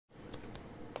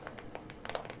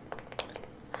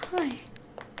Hi.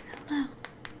 Hello.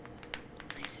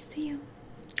 Nice to see you.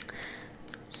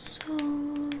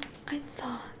 So, I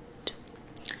thought,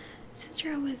 since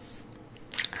you're always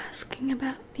asking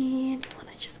about me and you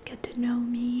want to just get to know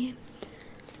me,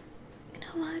 you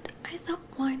know what? I thought,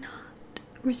 why not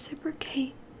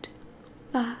reciprocate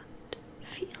that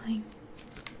feeling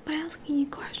by asking you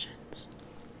questions?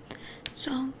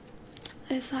 So,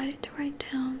 I decided to write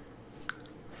down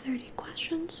 30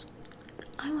 questions that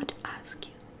I want to ask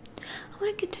you. I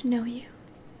want to get to know you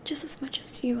just as much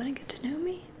as you want to get to know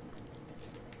me.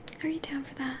 Are you down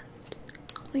for that?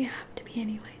 Well, you have to be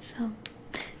anyway, so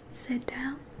sit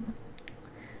down,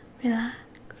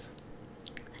 relax,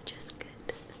 and just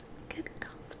get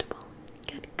comfortable.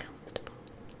 Get comfortable.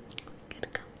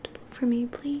 Get comfortable for me,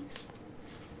 please.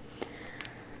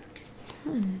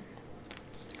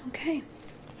 Okay.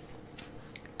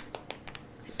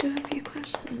 I do have a few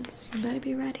questions. You better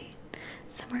be ready.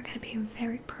 Some are going to be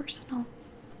very personal.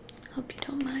 Hope you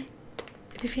don't mind.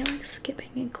 If you feel like skipping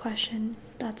a question,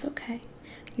 that's okay.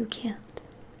 You can't.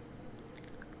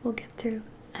 We'll get through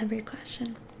every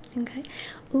question, okay?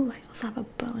 Ooh, I also have a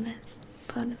bonus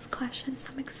question,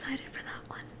 so I'm excited for that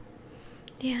one.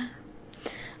 Yeah.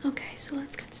 Okay, so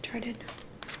let's get started.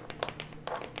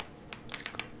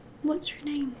 What's your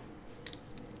name?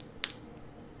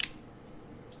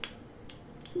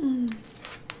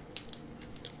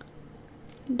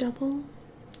 Double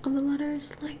of the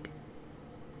letters, like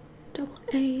double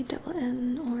A, double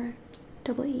N, or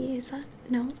double E, is that?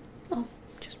 No? Oh,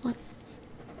 just one.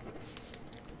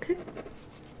 Okay.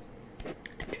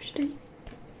 Interesting.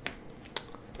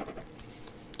 Do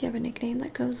you have a nickname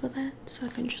that goes with it, so I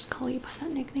can just call you by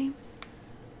that nickname?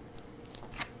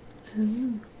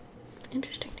 Ooh,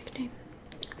 interesting nickname.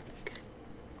 Good.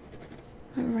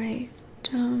 Alright,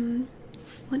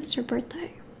 when is your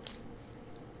birthday?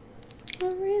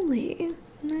 Oh, really?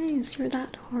 Nice, you're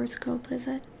that horoscope, is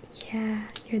it? Yeah,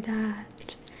 you're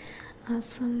that.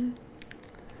 Awesome.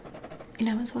 You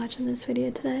know, I was watching this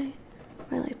video today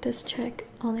where like this chick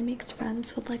only makes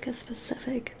friends with like a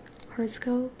specific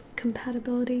horoscope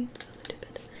compatibility. So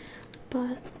stupid.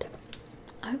 But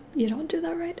you don't do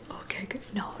that, right? Okay, good.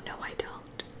 No, I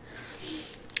don't.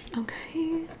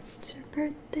 Okay, it's your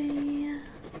birthday.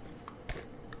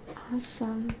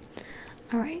 Awesome.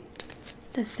 Alright,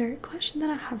 the third question that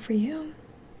I have for you,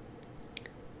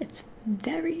 it's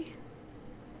very,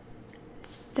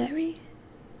 very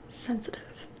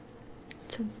sensitive.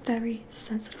 It's a very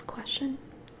sensitive question.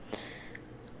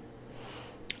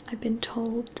 I've been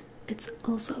told it's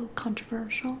also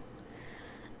controversial,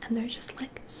 and there's just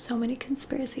like so many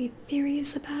conspiracy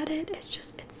theories about it.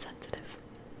 It's sensitive.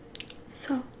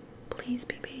 So please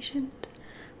be patient.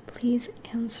 Please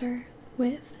answer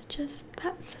with just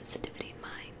that sensitivity in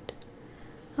mind.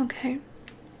 Okay?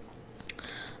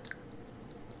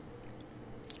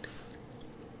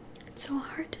 It's so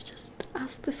hard to just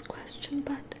ask this question,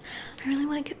 but I really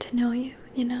want to get to know you,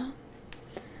 you know?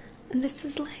 And this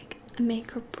is like a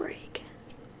make or break.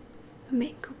 A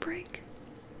make or break.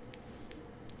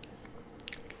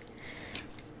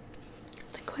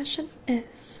 The question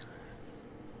is,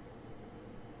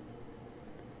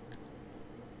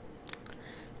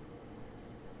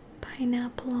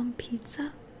 pineapple on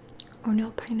pizza or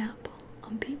no pineapple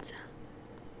on pizza?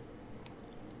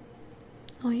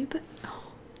 Oh, you're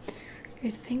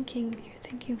thinking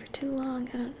for too long.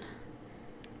 I don't know.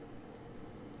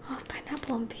 Oh,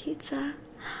 pineapple on pizza.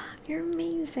 You're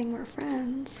amazing. We're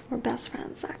friends. We're best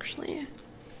friends, actually.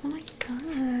 Oh my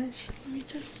gosh. Let me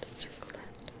just circle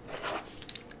that.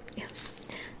 Yes.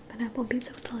 Pineapple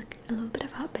pizza with like a little bit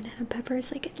of hot banana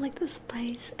peppers. Like the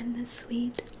spice and the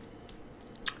sweet.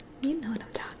 You know what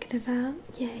I'm talking about.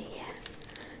 Yeah.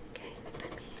 Okay,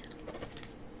 let me.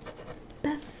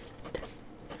 Best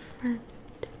friend.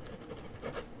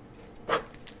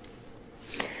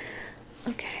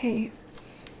 Okay.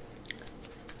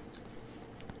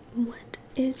 What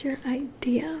is your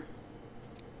idea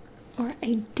or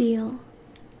ideal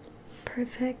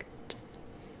perfect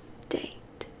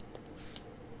date?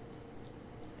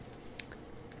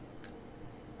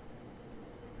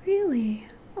 Really?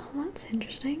 Oh, that's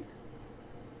interesting.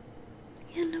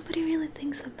 Yeah, nobody really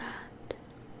thinks of that.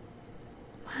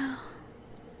 Wow.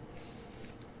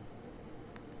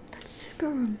 That's super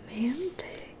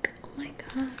romantic. Oh my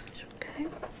gosh, okay.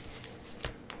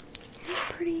 You're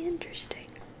pretty interesting.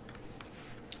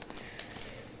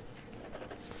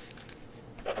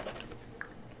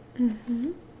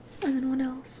 And then what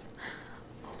else?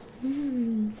 Are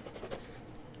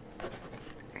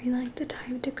you like the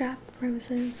type to grab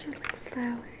roses or like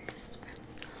flowers?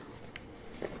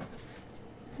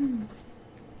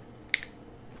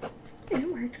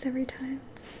 It works. works every time.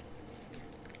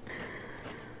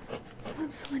 I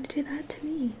want someone to do that to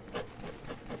me.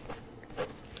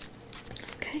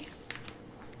 Okay.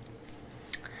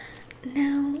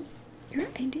 Now, your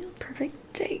ideal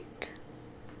perfect date.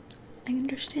 I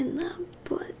understand that,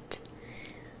 but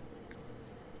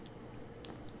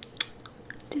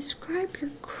describe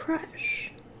your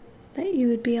crush that you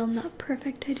would be on that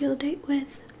perfect ideal date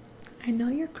with. I know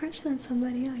you're crushing on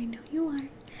somebody. I know you are.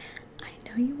 I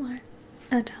know you are.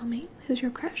 Tell me, who's your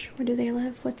crush? Where do they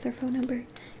live? What's their phone number?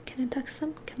 Can I text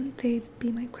them? Can they be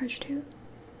my crush too?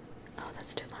 Oh,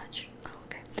 that's too much. Oh,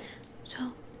 okay.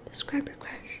 So, describe your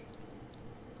crush.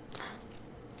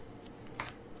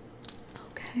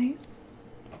 Okay.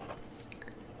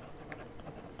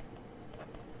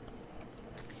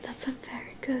 That's a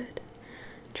very good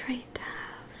trait to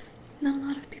have. Not a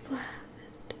lot of people have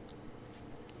it.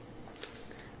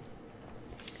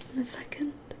 And the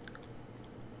second,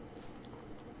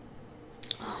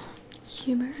 oh,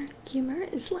 humor. Humor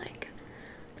is like,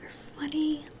 they're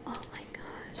funny. Oh my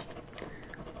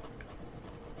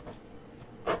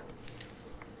gosh.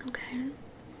 Okay.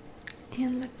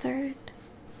 And the third,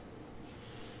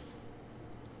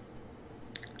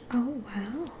 oh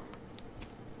wow.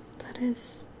 That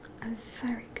is a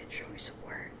very good choice of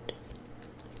word.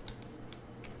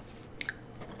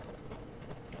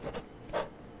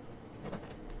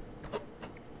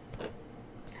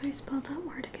 How do you spell that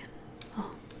word again?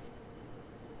 Oh.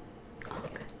 Oh,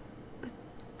 okay.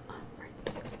 Oh, right.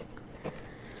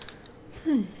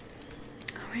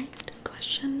 Alright,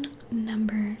 question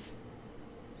number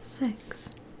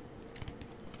 6.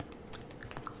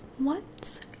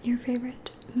 What's your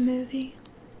favorite movie?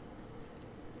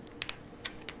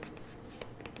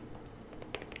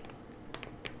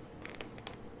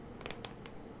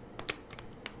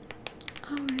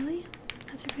 Oh, really?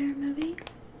 That's your favorite movie?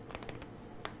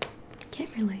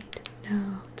 Can't relate.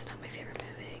 No, it's not my favorite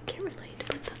movie. Can't relate,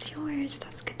 but that's yours.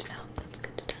 That's good to know. That's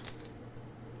good to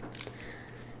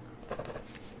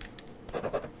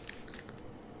know.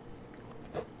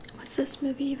 What's this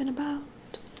movie even about?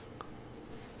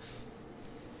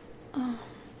 Oh,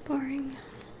 boring.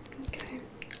 Okay.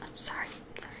 I'm sorry.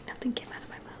 Sorry, nothing came out of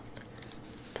my mouth.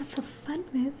 That's a fun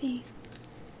movie.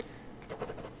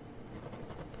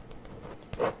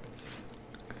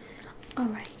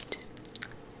 Alright.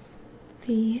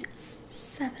 The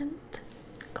 7th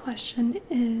question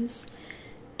is,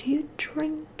 do you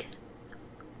drink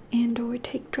and or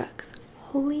take drugs?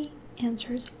 Wholly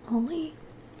answers only.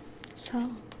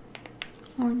 So,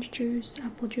 orange juice,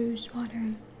 apple juice,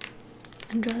 water,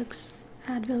 and drugs.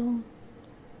 Advil,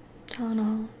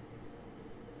 Tylenol,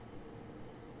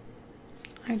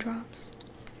 eye drops,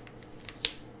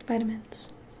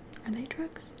 vitamins. Are they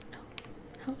drugs? No.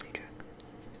 Healthy drugs.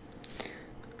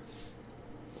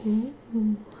 Ooh.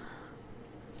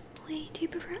 Wait, do you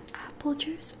prefer apple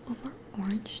juice over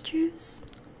orange juice?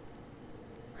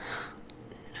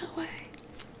 No way.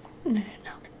 No.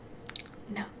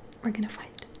 No, we're gonna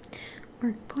fight.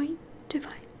 We're going to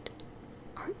fight.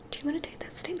 Or do you want to take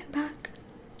that statement back?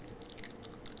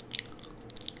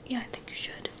 Yeah, I think you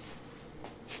should.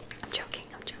 I'm joking.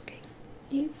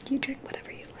 You drink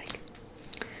whatever you like.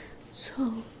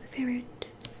 So, favorite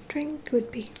drink would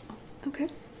be, oh, okay.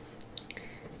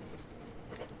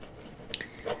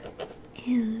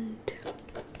 And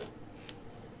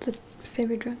the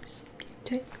favorite drugs you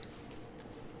take?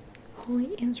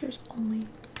 Wholly answers only.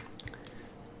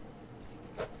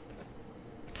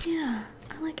 Yeah,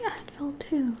 I like Advil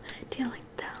too. Do you like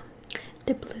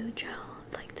the blue gel?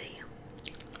 Like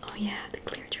oh yeah, the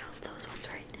clear gels, those ones,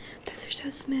 right? Those are so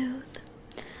smooth.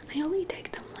 I only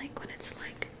take them like when it's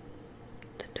like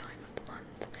the time of the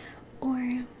month, or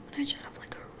when I just have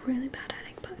like a really bad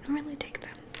headache, but I don't really take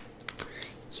them.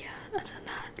 Yeah, other than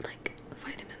that, like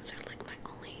vitamins are like my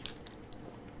only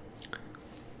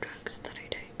drugs that I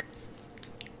take.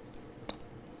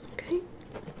 Okay.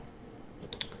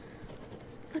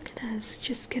 Look at us,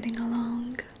 just getting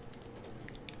along.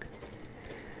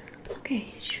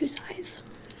 Okay, shoe size.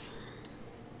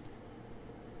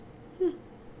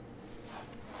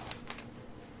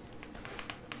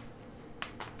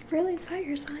 Really, is that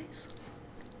your size?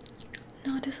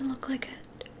 No, it doesn't look like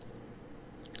it.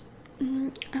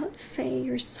 I would say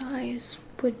your size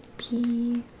would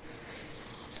be,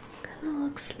 kind of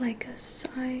looks like a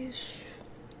size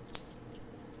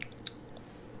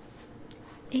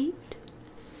 8.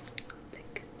 I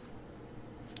think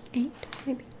 8,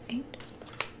 maybe 8.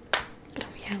 But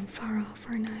yeah, I'm far off,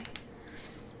 aren't I?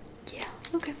 Yeah,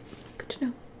 okay, good to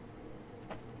know.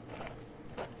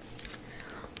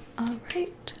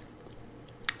 Alright.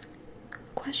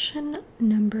 Question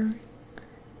number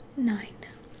 9.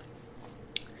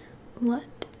 what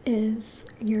is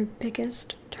your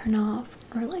biggest turn off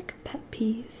or like pet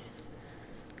peeve?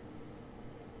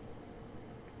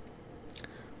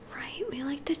 Right, we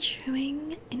like the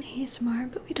chewing in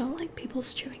ASMR, but we don't like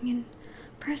people's chewing in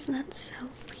person. That's so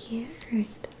weird.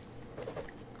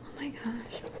 Oh my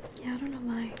gosh. Yeah, I don't know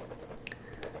why.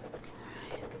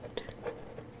 Alright.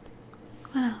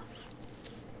 What else?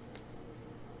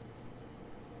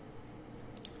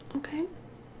 Okay.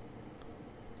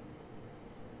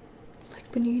 Like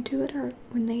when you do it or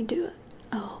when they do it?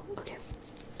 Oh, okay.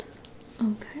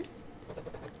 Okay.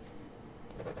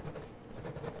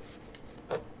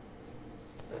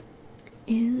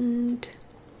 And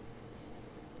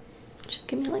just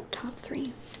give me like top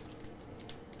 3.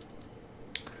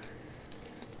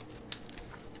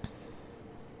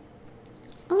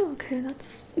 Oh, okay,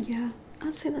 that's, yeah,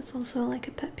 I'd say that's also like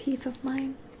a pet peeve of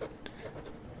mine.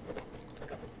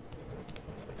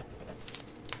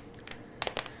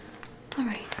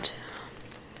 Alright.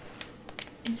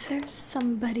 Is there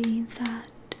somebody that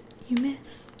you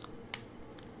miss?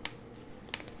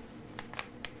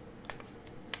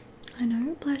 I know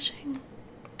you're blushing.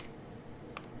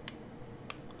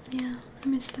 Yeah, I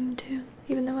miss them too,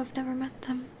 even though I've never met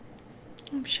them.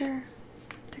 I'm sure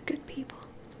they're good people.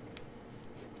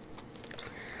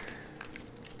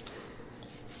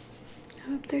 I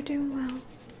hope they're doing well.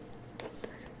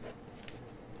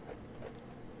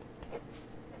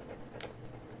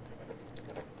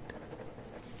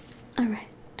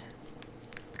 Alright,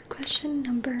 question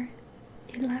number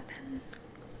 11.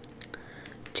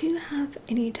 Do you have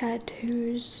any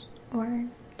tattoos, or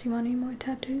do you want any more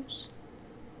tattoos?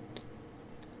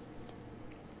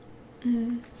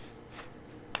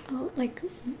 Oh, like,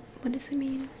 what does it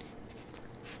mean?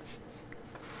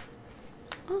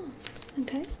 Oh,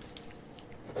 okay.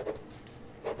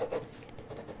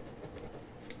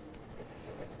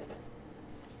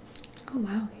 Oh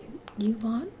wow, you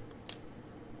want?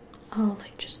 Oh,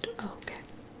 like just, oh, okay.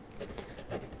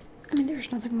 I mean,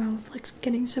 there's nothing wrong with like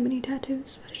getting so many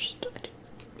tattoos, but it's just, I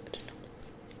don't know.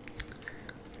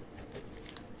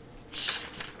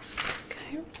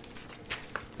 Okay.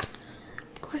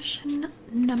 Question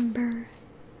number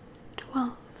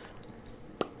 12.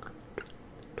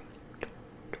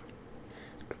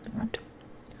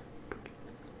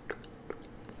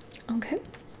 Okay.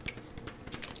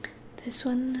 This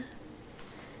one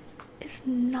is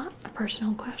not a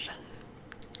personal question.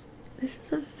 This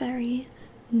is a very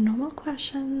normal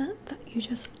question that you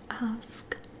just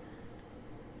ask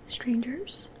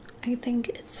strangers. I think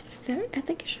it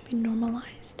should be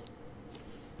normalized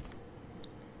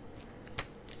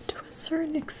to a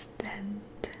certain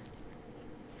extent.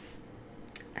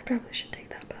 I probably should take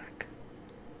that back.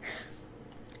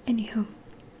 Anywho,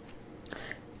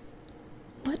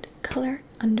 what color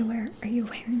underwear are you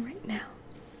wearing right now?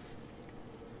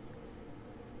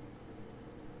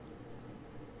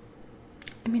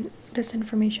 I mean, this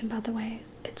information, by the way,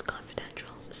 it's confidential.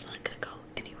 It's not gonna go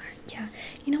anywhere. Yeah,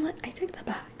 you know what? I take that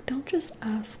back. Don't just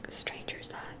ask strangers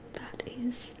that. That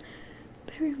is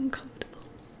very uncomfortable.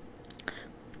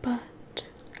 But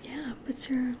yeah, what's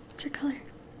your color?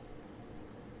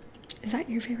 Is that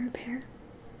your favorite pair?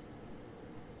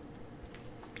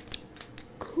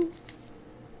 Cool.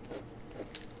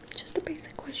 Just a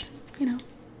basic question, you know.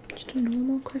 Just a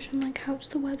normal question like, how's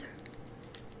the weather?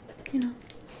 You know.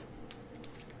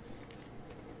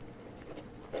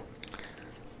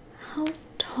 How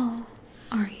tall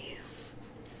are you?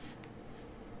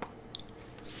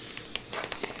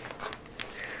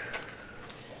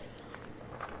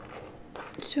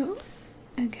 So,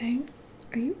 okay,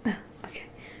 are you, okay,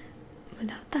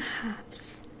 without the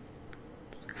halves,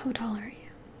 how tall are you?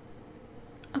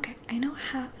 Okay, I know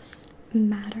halves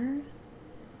matter,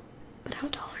 but how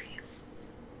tall are you?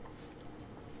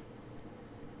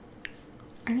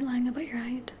 Are you lying about your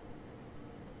height?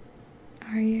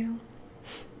 Are you?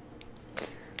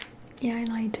 Yeah, I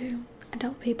lie too. I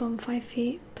tell people I'm 5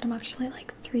 feet, but I'm actually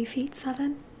like 3 feet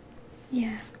 7.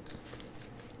 Yeah.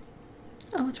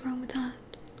 Oh, what's wrong with that?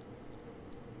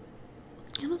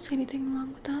 I don't see anything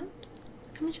wrong with that.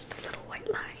 I mean, just a little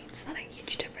white lie. It's not a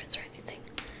huge difference or anything.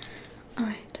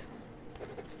 Alright.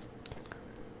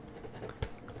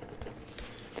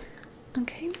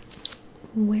 Okay.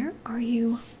 Where are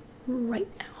you right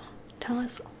now? Tell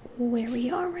us where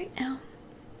we are right now.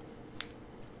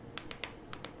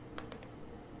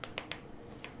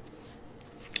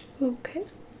 Okay.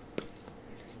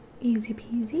 Easy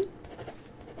peasy.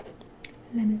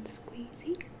 Lemon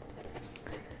squeezy.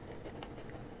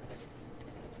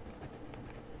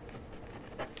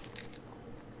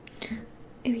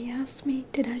 If you ask me,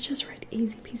 did I just write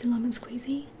easy peasy lemon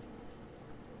squeezy?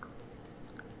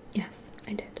 Yes,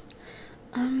 I did.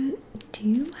 Do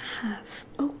you have,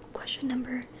 oh, question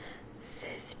number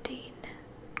 15.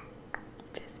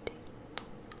 15.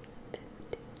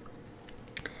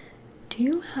 Do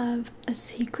you have a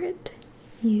secret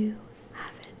you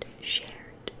haven't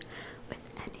shared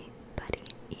with anybody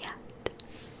yet?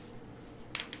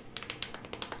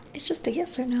 It's just a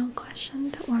yes or no question.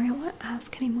 Don't worry, I won't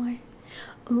ask anymore.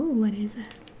 Ooh, what is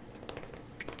it?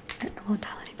 I won't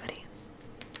tell anybody.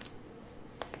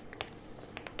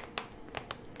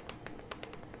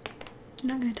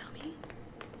 You're not gonna tell me?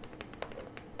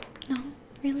 No?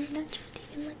 Really? Not just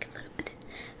even like a little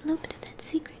bit of that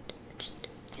secret? Just,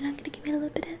 you're not gonna give me a little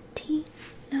bit of tea?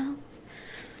 No?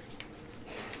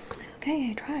 Okay,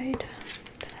 I tried.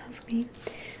 Don't ask me.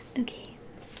 Okay.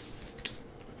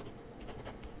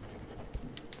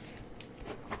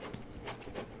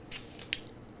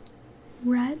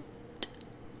 Red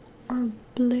or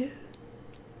blue?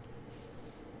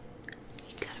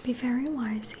 You gotta be very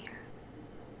wise here.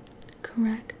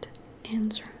 Correct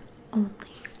answer only.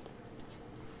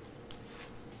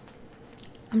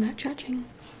 I'm not judging,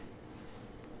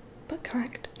 but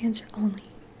correct answer only.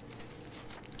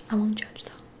 I won't judge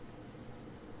though.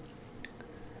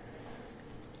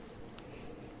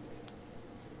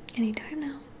 Anytime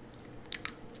now.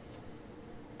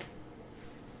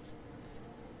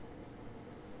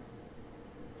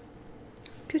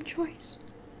 Good choice.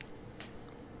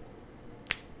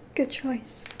 Good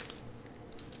choice.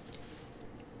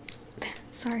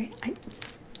 Sorry,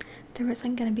 there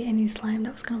wasn't gonna be any slime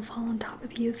that was gonna fall on top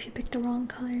of you if you picked the wrong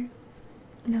color.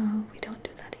 No, we don't do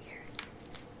that here.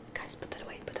 Guys, put that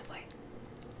away, put that away.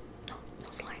 No, no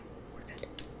slime. We're good.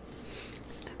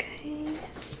 Okay.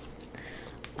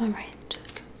 Alright.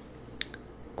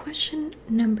 Question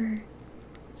number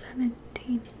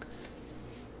 17.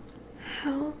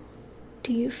 How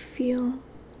do you feel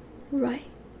right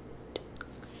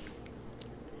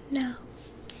now?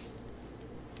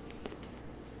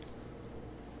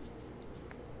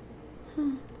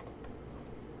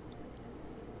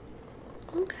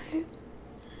 Okay.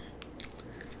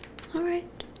 Alright,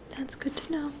 that's good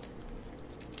to know.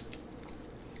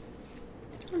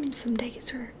 I mean, some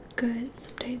days are good,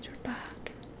 some days are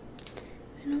bad,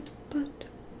 you know, but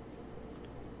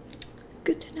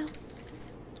good to know.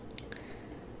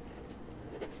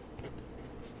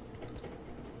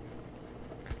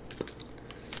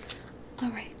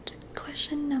 Alright,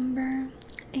 question number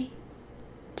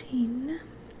 18.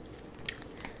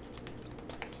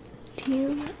 Do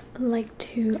you like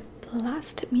to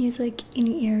blast music in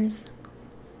your ears?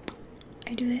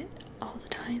 I do that all the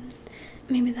time.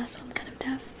 Maybe that's why I'm kind of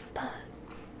deaf, but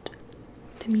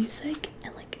the music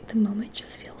and like the moment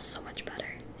just feels so much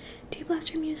better. Do you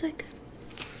blast your music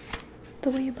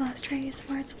the way you blast your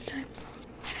ASMR sometimes?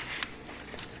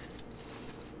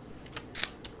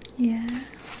 Yeah.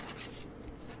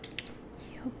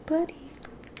 Yo, buddy.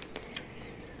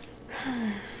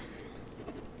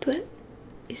 But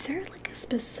is there like a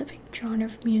specific genre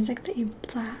of music that you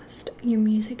blast your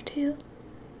music to?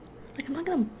 Like, I'm not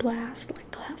gonna blast like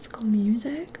classical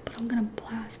music, but I'm gonna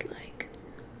blast like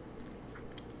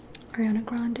Ariana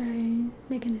Grande,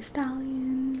 Megan Thee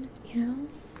Stallion, you know?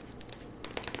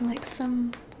 Or like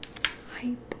some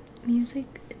hype music.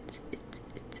 It's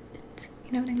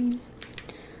you know what I mean?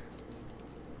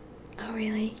 Oh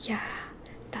really? Yeah.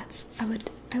 That's I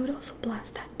would also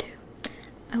blast that too.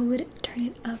 I would turn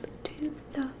it up to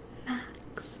the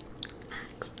max.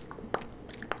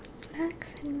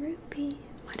 Max and Ruby.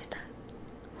 Why did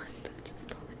that just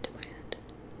fall into my head?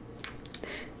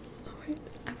 Oh wait,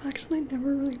 I've actually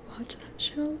never really watched that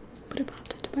show, but it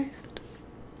popped into my head.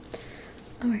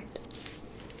 Alright.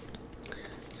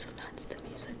 So that's the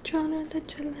music genre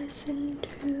that you listen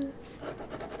to.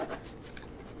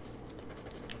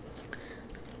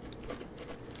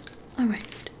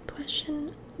 Alright,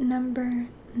 question number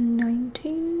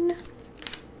 19.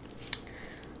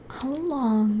 How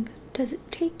long does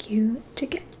it take you to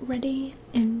get ready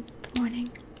in the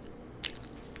morning?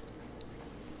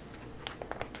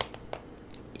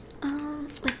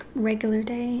 Like regular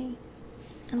day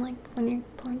and like when you're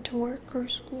going to work or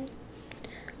school.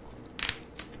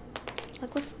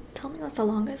 Like tell me what's the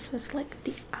longest, what's like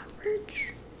the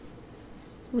average?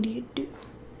 What do you do?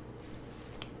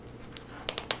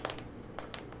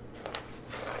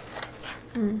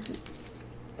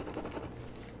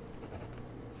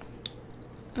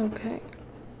 Okay.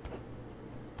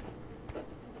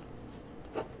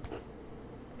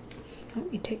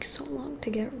 It takes so long to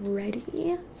get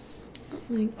ready. Oh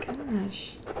my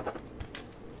gosh.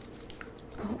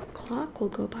 A whole clock will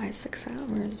go by 6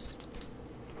 hours.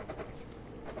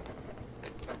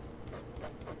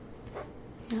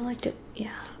 I liked it.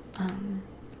 Yeah.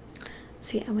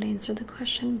 See, I would answer the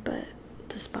question, but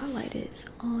the spotlight is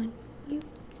on you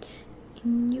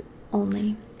and you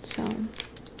only. So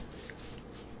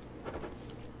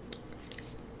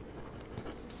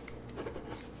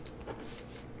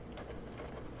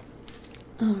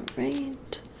all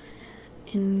right.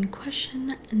 In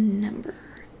question number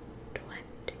 20.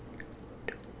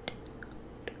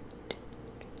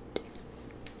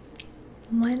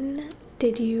 When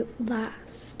did you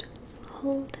last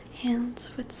hold hands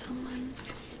with someone?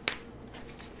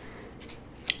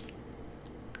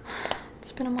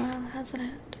 It's been a while, hasn't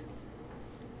it?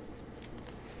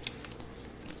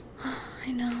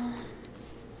 I know.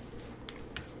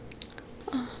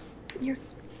 Your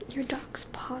dog's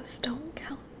paws don't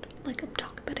count. Like, I'm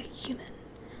talking about a human.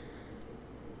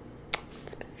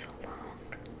 It's been so long.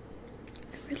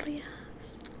 It really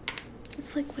has.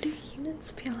 It's like, what do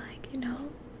humans feel like, you know?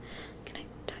 Can I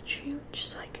touch you just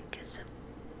so I can kiss him?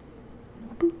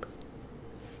 Boop.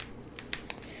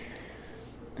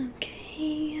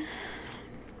 Okay.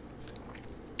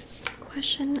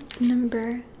 Question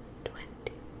number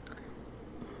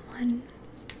 21.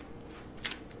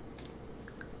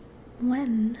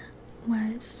 When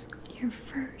was your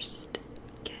first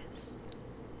kiss?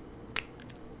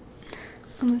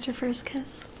 When was your first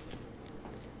kiss?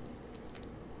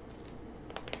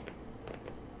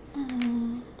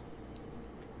 Oh,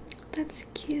 that's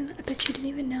cute. I bet you didn't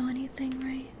even know anything,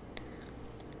 right?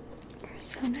 We're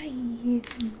so naive.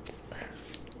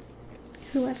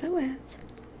 Who was it with?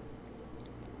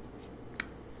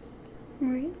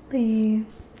 Really?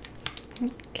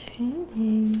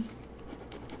 Okay.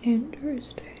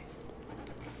 Interesting.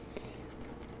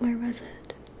 Where was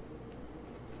it?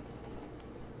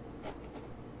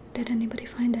 Did anybody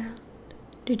find out?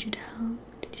 Did you tell?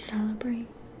 Did you celebrate?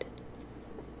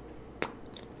 I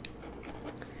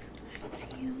see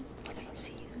you. I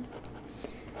see you.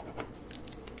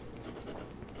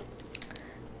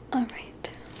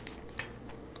 Alright.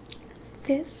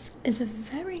 This is a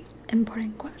very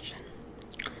important question.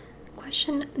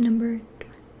 Question number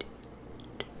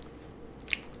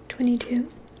 22.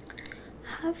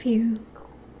 Have you...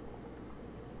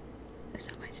 Is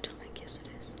that my stomach? Yes, it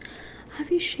is. Have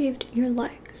you shaved your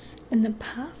legs in the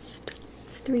past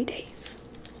 3 days?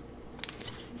 It's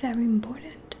very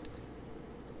important.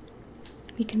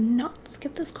 We cannot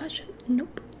skip this question.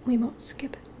 Nope, we won't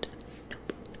skip it.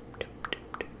 Nope, nope, nope, nope,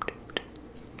 nope,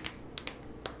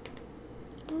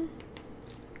 nope.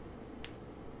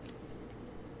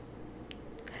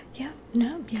 Yeah,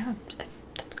 no, yeah,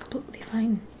 that's completely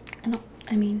fine.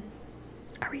 I mean,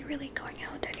 are we really going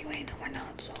out anyway? No, we're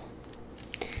not, so.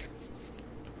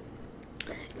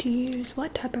 Do you use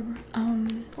what type of,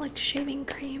 like shaving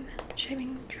cream,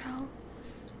 shaving gel?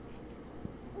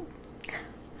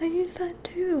 I use that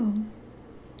too.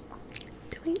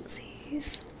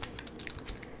 Twinsies.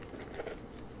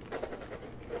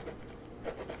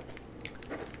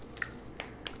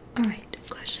 Alright,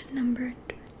 question number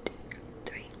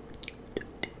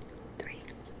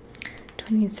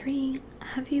 23.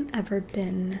 Have you ever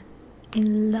been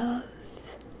in love?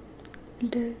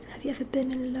 Have you ever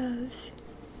been in love?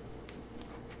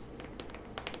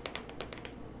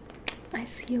 I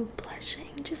see you blushing.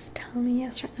 Just tell me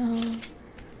yes or no.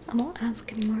 I won't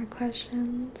ask any more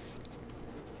questions.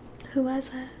 Who was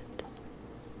it?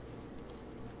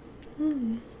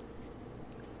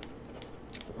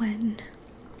 When?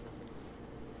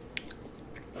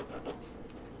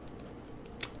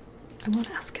 I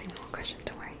won't ask any more questions,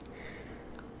 don't worry.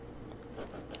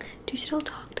 Do you still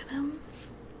talk to them?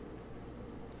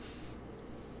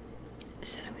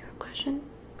 Is that a weird question?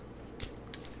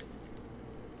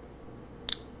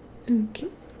 Okay.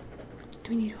 I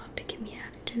mean, you don't have to give me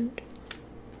attitude.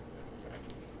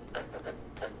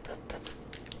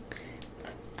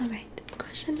 Alright,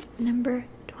 question number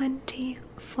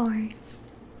 24.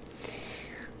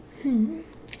 Ooh.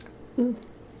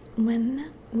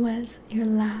 When was your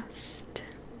last?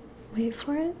 Wait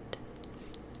for it.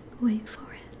 Wait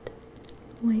for it.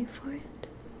 Wait for it.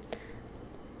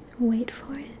 Wait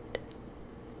for it.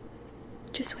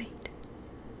 Just wait.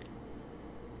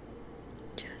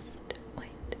 Just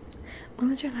wait. When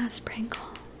was your last prank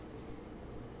call?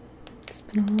 It's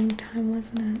been a long time,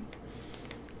 wasn't it?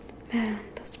 Man,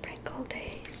 those prank call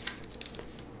days.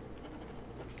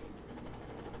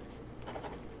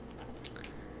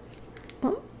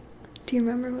 Well, do you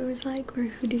remember what it was like, or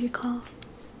who did you call?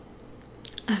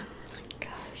 Oh my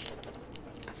gosh.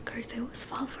 Of course, I always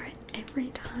fall for it every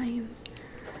time.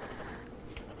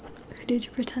 Who did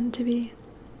you pretend to be?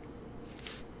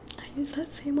 I use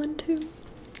that same one too.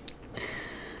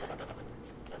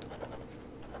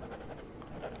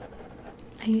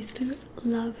 I used to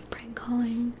love prank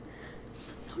calling.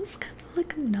 I was kind of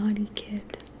like a naughty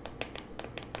kid.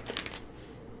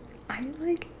 I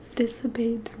like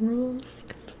disobeyed the rules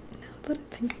now that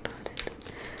I think about it.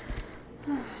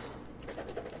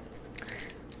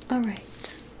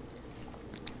 Alright.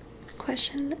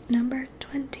 Question number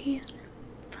 25.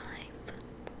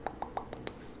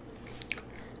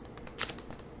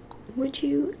 Would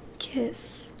you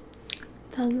kiss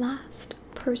the last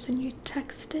person you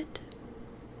texted?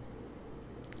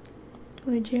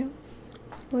 Would you?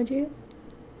 Would you?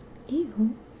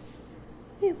 Ew.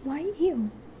 Ew, why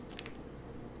ew?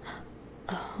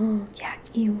 Oh, yeah,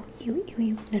 ew, ew, ew,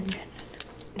 ew. No, no, no, no,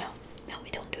 no. No, we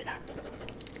don't do that.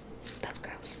 That's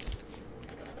gross.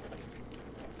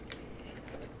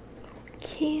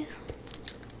 Okay.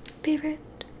 Favorite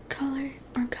color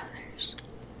or colors?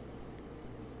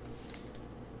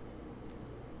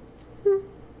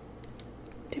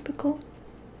 Typical.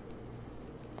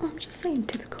 I'm just saying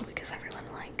typical because everyone,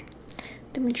 like,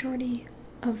 the majority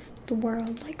of the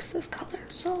world likes this color,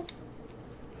 so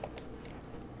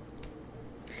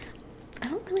I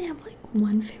don't really have like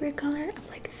one favorite color. I have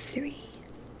like 3,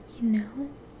 you know?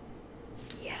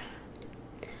 Yeah.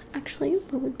 Actually,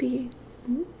 what would be,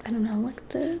 I don't know, like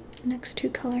the next 2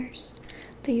 colors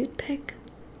that you'd pick?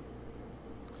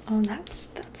 Oh, that's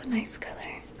a nice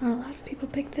color. A lot of people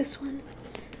pick this one.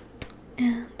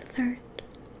 And the third,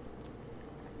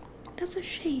 that's a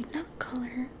shade, not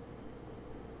color.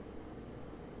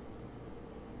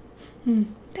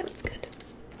 That one's good.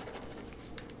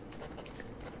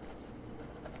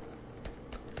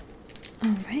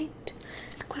 Alright,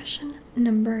 question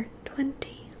number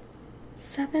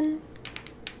 27.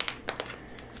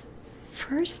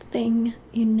 First thing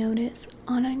you notice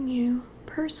on a new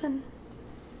person.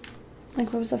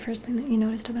 Like, what was the first thing that you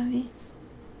noticed about me?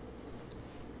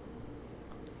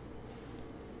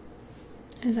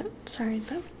 Is that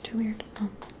too weird?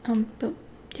 Oh, but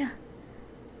yeah.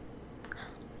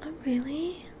 Oh,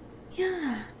 really?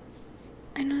 Yeah.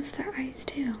 I noticed their eyes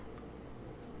too.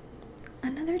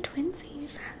 Another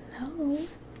twinsies. Hello.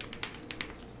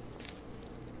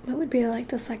 What would be like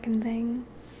the second thing?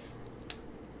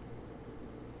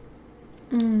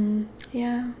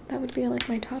 Yeah, that would be like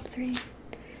my top 3.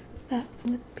 That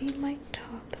would be my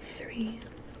top 3.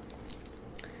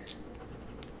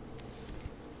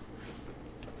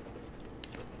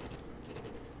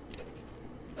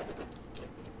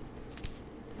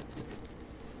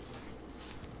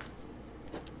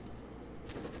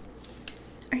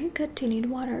 Are you good? Do you need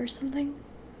water or something?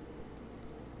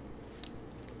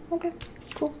 Okay,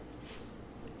 cool.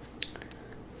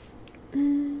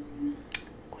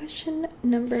 Question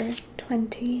number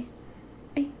 28.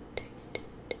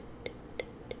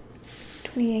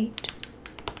 28.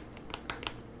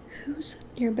 Who's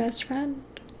your best friend?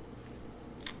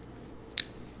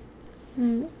 I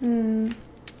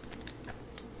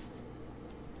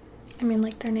mean,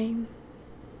 like their name.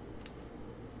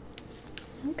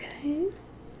 Okay.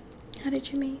 How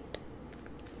did you meet?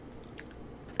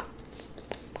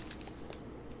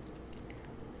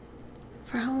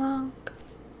 For how long?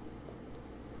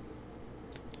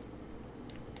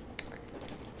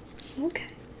 Okay.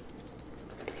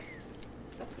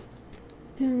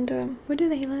 And where do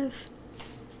they live?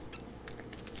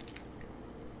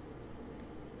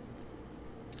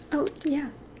 Oh, yeah.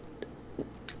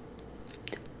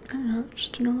 I don't know,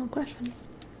 just a normal question.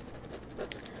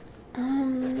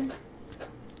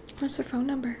 What's their phone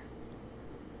number?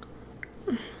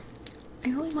 I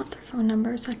really want their phone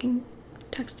number so I can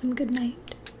text them good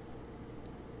night.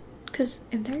 Because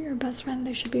if they're your best friend,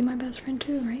 they should be my best friend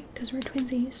too, right? Because we're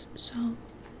twinsies, so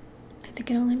I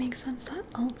think it only makes sense that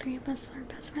all 3 of us are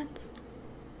best friends.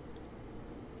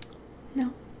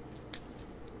 No?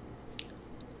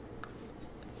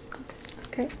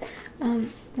 Okay.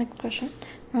 Next question.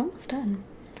 We're almost done.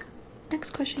 Next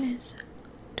question is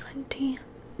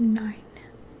 29.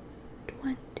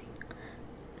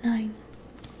 29.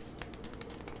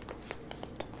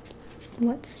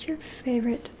 What's your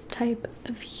favorite type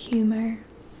of humor?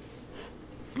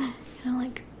 You know,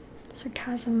 like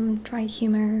sarcasm, dry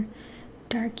humor,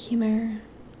 dark humor,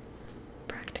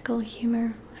 practical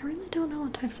humor. I really don't know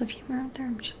what types of humor out there.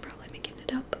 I'm just probably making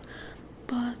it up.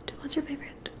 But what's your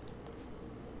favorite?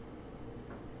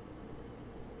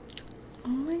 Oh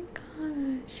my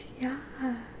gosh, yes.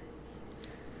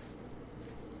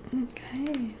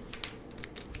 Okay.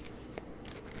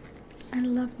 I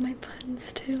love my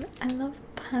puns too. I love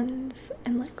puns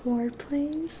and like word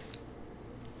plays.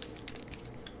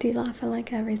 Do you laugh at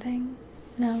like everything?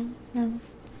 No.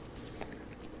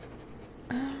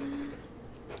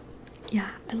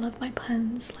 Yeah, I love my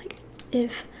puns. Like,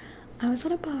 if I was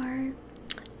at a bar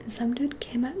and some dude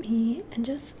came at me and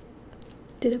just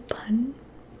did a pun.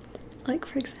 Like,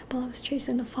 for example, I was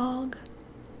chasing the fog,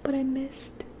 but I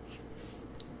missed.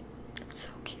 It's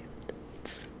so cute.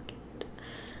 It's so cute.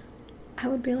 I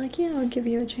would be like, yeah, I would give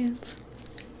you a chance.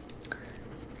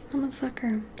 I'm a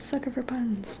sucker for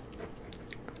puns.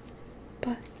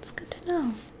 But it's good to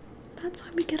know. That's why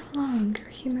we get along.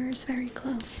 Our humor is very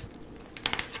close.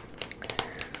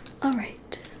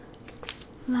 Alright.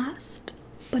 Last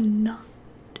but not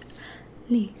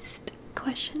least,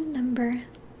 question number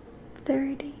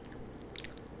 30.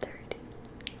 30.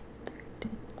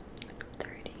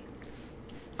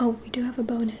 Oh, we do have a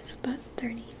bonus, but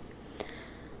 30.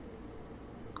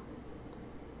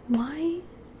 Why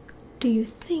do you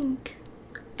think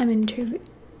I'm into...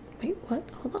 Wait, what?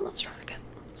 Hold on, let's try again.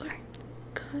 Sorry.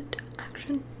 Good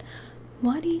action.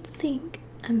 Why do you think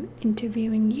I'm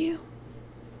interviewing you?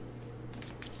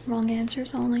 Wrong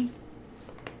answers only.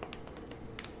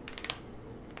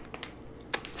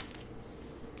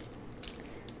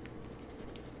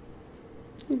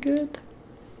 Good.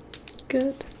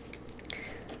 Good.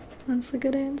 That's a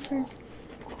good answer.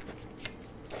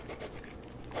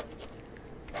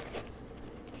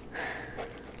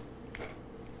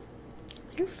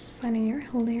 You're funny, you're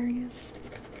hilarious.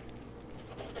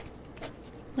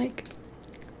 Like,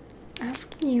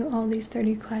 asking you all these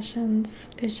 30 questions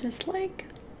is just like,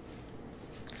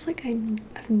 it's like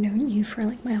I've known you for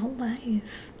like my whole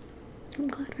life. I'm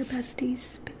glad we're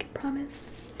besties, but I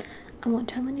promise I won't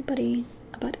tell anybody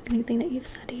about anything that you've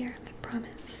said here, I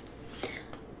promise.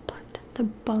 But the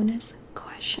bonus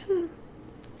question,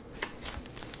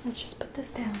 let's just put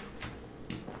this down.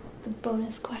 The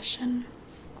bonus question.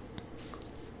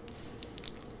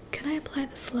 Can I apply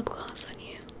this lip gloss on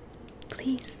you?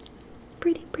 Please.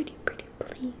 Pretty,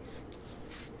 please.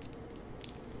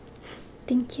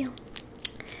 Thank you.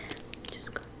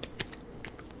 Just go.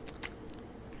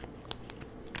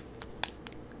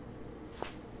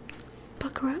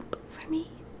 Pucker up for me.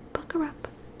 Pucker up.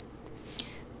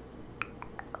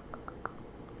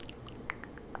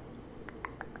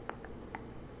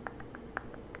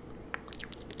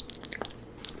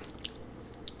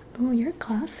 Oh, you're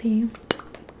classy.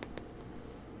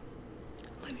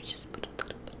 Let me just put a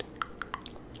little bit.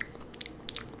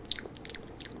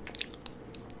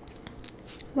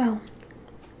 Well,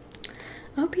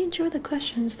 I hope you enjoyed the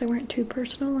questions. They weren't too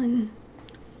personal and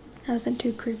I wasn't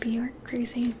too creepy or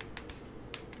crazy.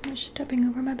 I was stepping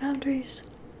over my boundaries.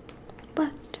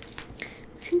 But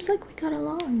seems like we got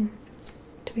along.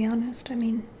 To be honest, I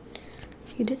mean,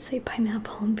 you did say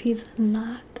pineapple on pizza, and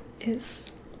that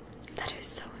is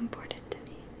so important to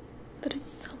me. That is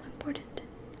so important.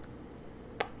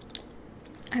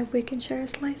 I hope we can share a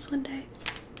slice one day.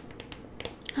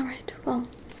 Alright, well,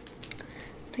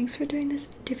 thanks for doing this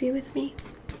interview with me.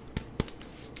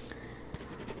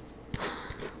 I'm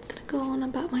gonna go on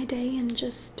about my day and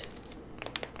just,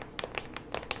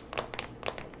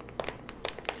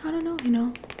 I don't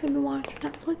know, maybe watch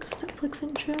Netflix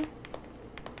and chill.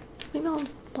 Maybe I'll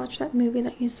watch that movie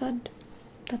that you said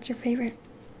that's your favorite.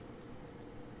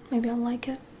 Maybe I'll like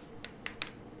it.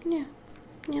 Yeah,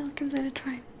 I'll give that a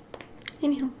try.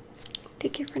 Anywho,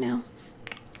 take care for now.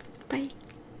 Bye.